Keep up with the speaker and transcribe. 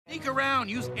Sneak around,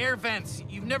 use air vents.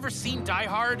 You've never seen Die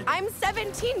Hard? I'm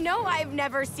 17. No, I've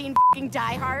never seen f***ing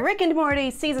Die Hard. Rick and Morty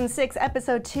Season 6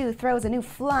 Episode 2 throws a new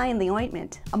fly in the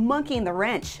ointment, a monkey in the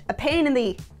wrench, a pain in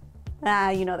the...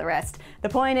 you know the rest. The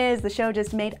point is, the show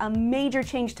just made a major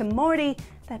change to Morty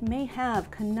that may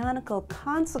have canonical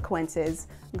consequences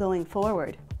going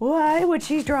forward. Why would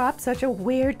she drop such a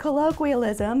weird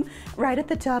colloquialism right at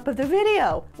the top of the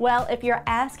video? Well, if you're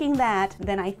asking that,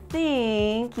 then I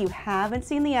think you haven't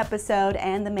seen the episode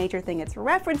and the major thing it's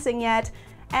referencing yet,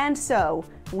 and so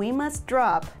we must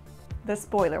drop the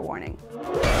spoiler warning.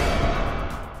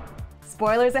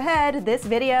 Spoilers ahead, this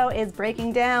video is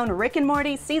breaking down Rick and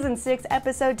Morty Season 6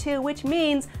 Episode 2, which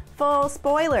means full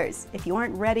spoilers. If you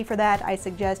aren't ready for that, I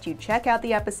suggest you check out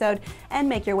the episode and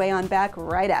make your way on back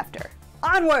right after.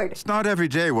 Onward! It's not every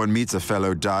day one meets a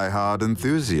fellow die-hard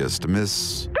enthusiast,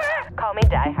 Miss... Call me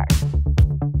Die Hard.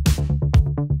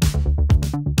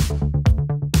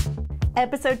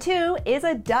 Episode 2 is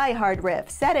a Die Hard riff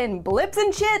set in Blips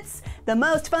and Chits, the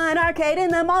most fun arcade in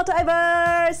the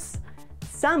multiverse!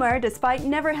 Summer, despite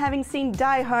never having seen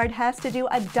Die Hard, has to do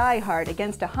a Die Hard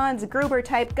against a Hans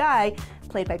Gruber-type guy,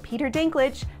 played by Peter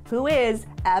Dinklage, who is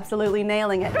absolutely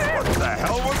nailing it. What the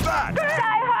hell was that? Die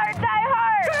Hard! Die Hard!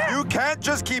 You can't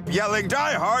just keep yelling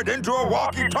Die Hard into a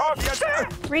walkie-talkie.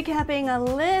 Recapping a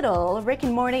little, Rick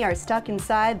and Morty are stuck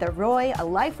inside the Roy, a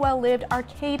life well-lived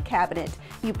arcade cabinet.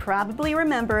 You probably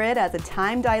remember it as a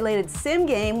time-dilated sim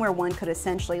game where one could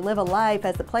essentially live a life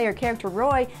as the player character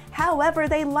Roy however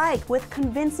they like, with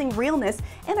convincing realness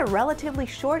in a relatively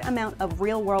short amount of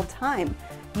real-world time.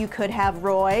 You could have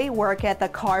Roy work at the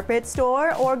carpet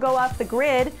store or go off the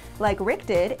grid like Rick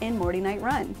did in Morty Night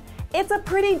Run. It's a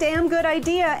pretty damn good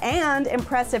idea and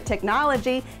impressive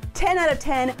technology. 10 out of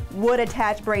 10 would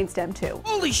attach brainstem to.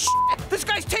 Holy shit! This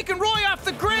guy's taking Roy off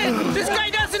the grid! This guy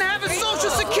doesn't have a social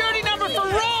security number for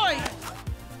Roy!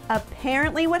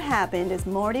 Apparently what happened is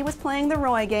Morty was playing the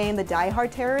Roy game, the Die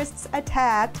Hard terrorists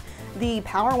attacked, the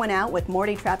power went out with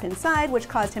Morty trapped inside, which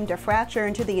caused him to fracture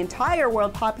into the entire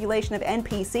world population of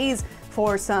NPCs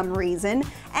for some reason,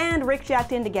 and Rick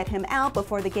jacked in to get him out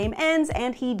before the game ends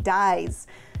and he dies.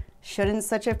 Shouldn't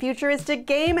such a futuristic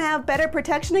game have better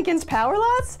protection against power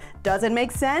loss? Doesn't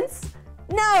make sense?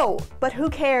 No! But who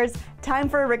cares? Time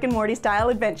for a Rick and Morty style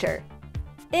adventure.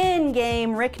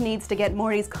 In-game, Rick needs to get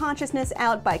Morty's consciousness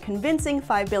out by convincing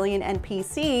 5 billion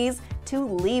NPCs to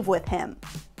leave with him.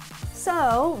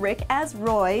 So, Rick as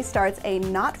Roy starts a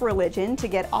not religion to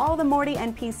get all the Morty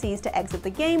NPCs to exit the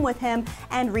game with him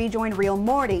and rejoin real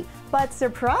Morty. But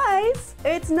surprise!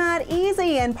 It's not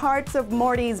easy, and parts of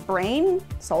Morty's brain,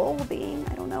 soul, being,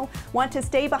 I don't know, want to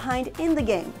stay behind in the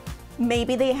game.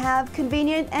 Maybe they have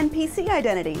convenient NPC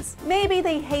identities. Maybe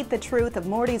they hate the truth of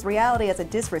Morty's reality as a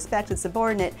disrespected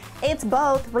subordinate. It's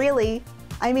both, really.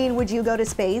 I mean, would you go to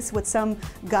space with some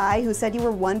guy who said you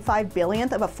were 1/5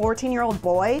 billionth of a 14-year-old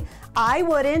boy? I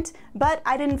wouldn't, but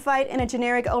I didn't fight in a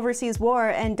generic overseas war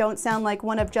and don't sound like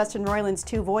one of Justin Roiland's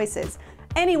 2 voices.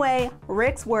 Anyway,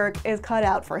 Rick's work is cut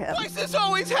out for him. Why does this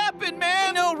always happen, man?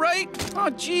 I know, right? Oh,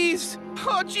 jeez.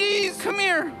 Oh, jeez. Come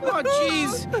here. Oh,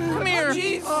 jeez. Come here. Oh,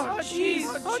 jeez. Oh,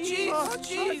 jeez. Oh, jeez. Oh,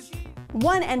 jeez.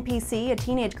 One NPC, a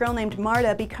teenage girl named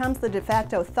Marta, becomes the de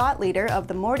facto thought leader of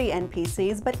the Morty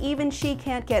NPCs, but even she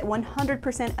can't get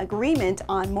 100% agreement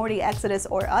on Morty exodus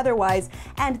or otherwise,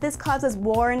 and this causes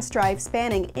war and strife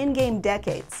spanning in-game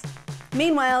decades.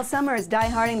 Meanwhile, Summer is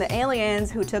die-harding the aliens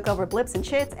who took over Blips and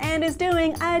Chits and is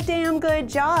doing a damn good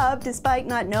job despite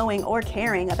not knowing or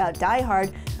caring about Die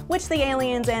Hard, which the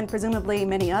aliens and presumably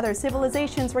many other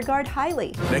civilizations regard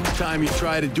highly. Next time you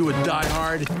try to do a Die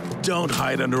Hard, don't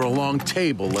hide under a long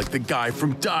table like the guy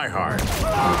from Die Hard.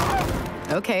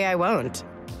 Okay, I won't.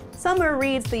 Summer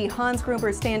reads the Hans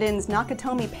Gruber stand-in's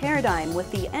Nakatomi paradigm with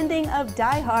the ending of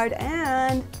Die Hard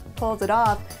and pulls it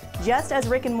off, just as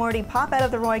Rick and Morty pop out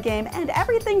of the Roy game and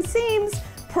everything seems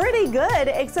pretty good,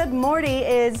 except Morty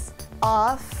is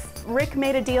off. Rick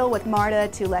made a deal with Marta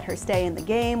to let her stay in the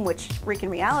game, which Rick in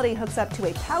reality hooks up to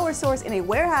a power source in a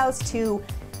warehouse to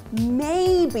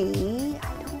maybe,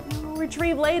 I don't know,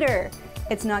 retrieve later.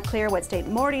 It's not clear what state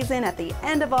Morty's in at the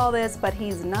end of all this, but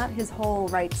he's not his whole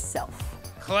right self.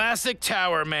 Classic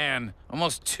Tower Man.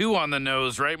 Almost 2 on the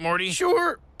nose, right, Morty?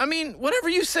 Sure. I mean, whatever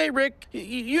you say, Rick.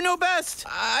 You know best.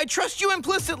 I trust you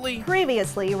implicitly.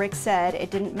 Previously, Rick said it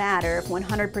didn't matter if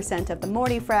 100% of the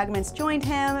Morty fragments joined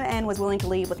him and was willing to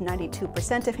leave with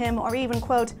 92% of him, or even,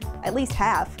 quote, at least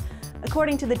half.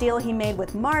 According to the deal he made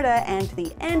with Marta and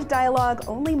the end dialogue,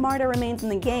 only Marta remains in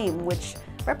the game, which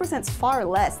represents far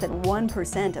less than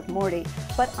 1% of Morty,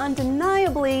 but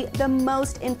undeniably the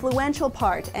most influential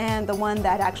part and the one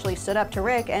that actually stood up to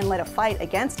Rick and led a fight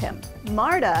against him.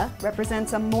 Marta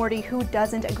represents a Morty who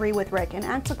doesn't agree with Rick and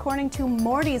acts according to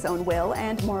Morty's own will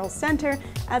and moral center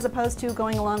as opposed to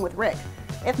going along with Rick.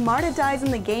 If Marta dies in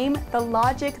the game, the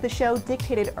logic the show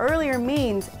dictated earlier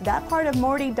means that part of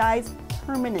Morty dies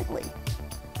permanently.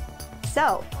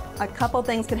 So, a couple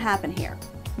things can happen here.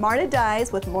 Marta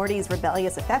dies with Morty's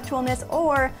rebellious effectualness,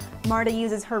 or Marta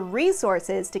uses her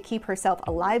resources to keep herself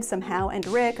alive somehow, and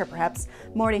Rick, or perhaps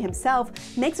Morty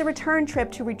himself, makes a return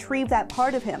trip to retrieve that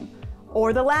part of him.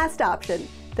 Or the last option,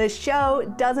 the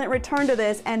show doesn't return to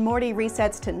this and Morty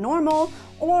resets to normal,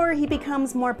 or he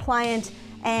becomes more pliant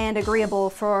and agreeable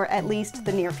for at least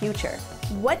the near future.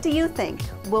 What do you think?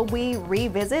 Will we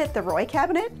revisit the Roy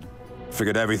cabinet?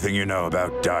 Forget everything you know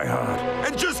about Die Hard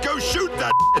and just go shoot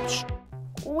that bitch!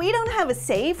 We don't have a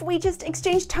safe, we just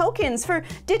exchange tokens for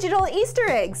digital Easter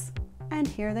eggs. And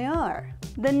here they are.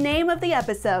 The name of the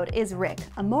episode is Rick,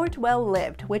 a mort well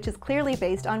lived, which is clearly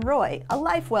based on Roy, a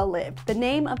life well lived, the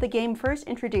name of the game first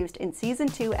introduced in Season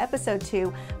 2, Episode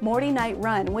 2, Morty Night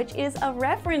Run, which is a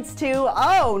reference to,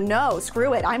 oh no,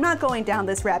 screw it, I'm not going down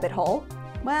this rabbit hole.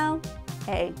 Well,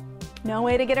 hey, no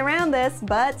way to get around this,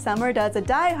 but Summer does a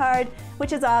Die Hard,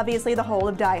 which is obviously the whole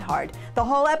of Die Hard. The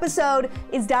whole episode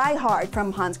is Die Hard,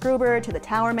 from Hans Gruber to the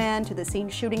Tower Man to the scene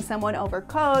shooting someone over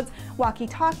codes,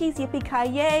 walkie-talkies,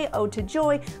 yippee-ki-yay, ode to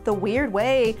joy, the weird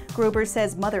way Gruber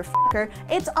says motherfucker.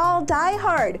 It's all Die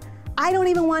Hard. I don't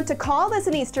even want to call this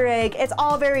an Easter egg. It's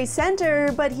all very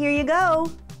center, but here you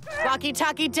go.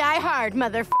 Walkie-talkie Die Hard,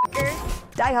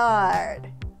 motherfucker. Die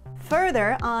Hard.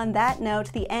 Further, on that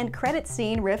note, the end credits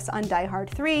scene riffs on Die Hard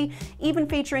 3, even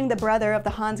featuring the brother of the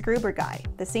Hans Gruber guy.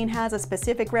 The scene has a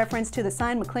specific reference to the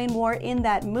Sign-McLean War in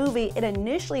that movie. It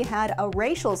initially had a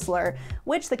racial slur,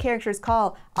 which the characters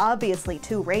call obviously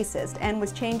too racist, and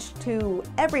was changed to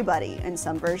everybody in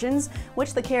some versions,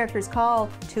 which the characters call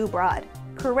too broad.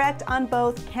 Correct on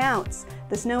both counts.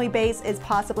 The snowy base is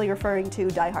possibly referring to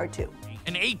Die Hard 2.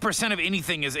 And 8% of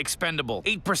anything is expendable.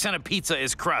 8% of pizza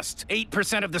is crust.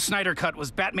 8% of the Snyder Cut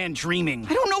was Batman dreaming.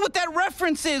 I don't know what that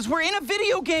reference is. We're in a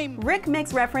video game. Rick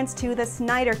makes reference to the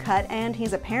Snyder Cut, and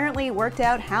he's apparently worked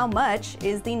out how much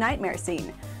is the nightmare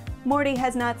scene. Morty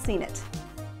has not seen it.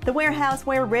 The warehouse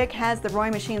where Rick has the Roy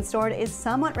machine stored is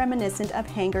somewhat reminiscent of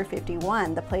Hangar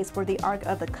 51, the place where the Ark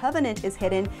of the Covenant is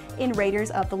hidden in Raiders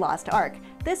of the Lost Ark.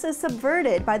 This is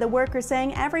subverted by the workers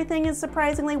saying everything is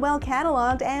surprisingly well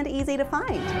cataloged and easy to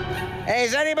find. Hey,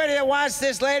 is anybody that wants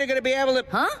this later gonna be able to...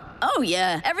 Huh? Oh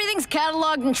yeah, everything's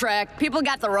cataloged and tracked. People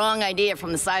got the wrong idea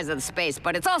from the size of the space,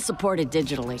 but it's all supported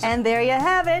digitally. And there you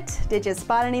have it. Did you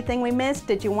spot anything we missed?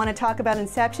 Did you want to talk about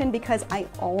Inception? Because I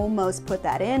almost put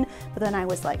that in, but then I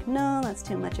was like, no, that's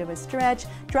too much of a stretch.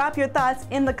 Drop your thoughts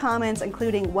in the comments,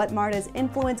 including what Marta's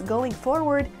influence going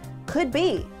forward could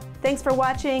be. Thanks for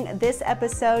watching this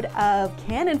episode of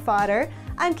Canon Fodder.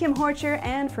 I'm Kim Horcher,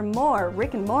 and for more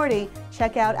Rick and Morty,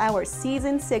 check out our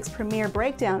Season 6 premiere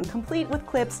breakdown, complete with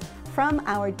clips from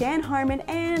our Dan Harmon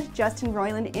and Justin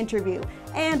Roiland interview.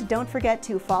 And don't forget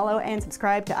to follow and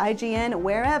subscribe to IGN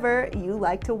wherever you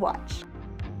like to watch.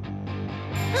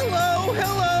 Hello,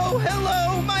 hello,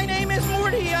 hello. My name is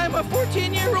Morty. I'm a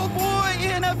 14-year-old boy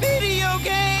in a video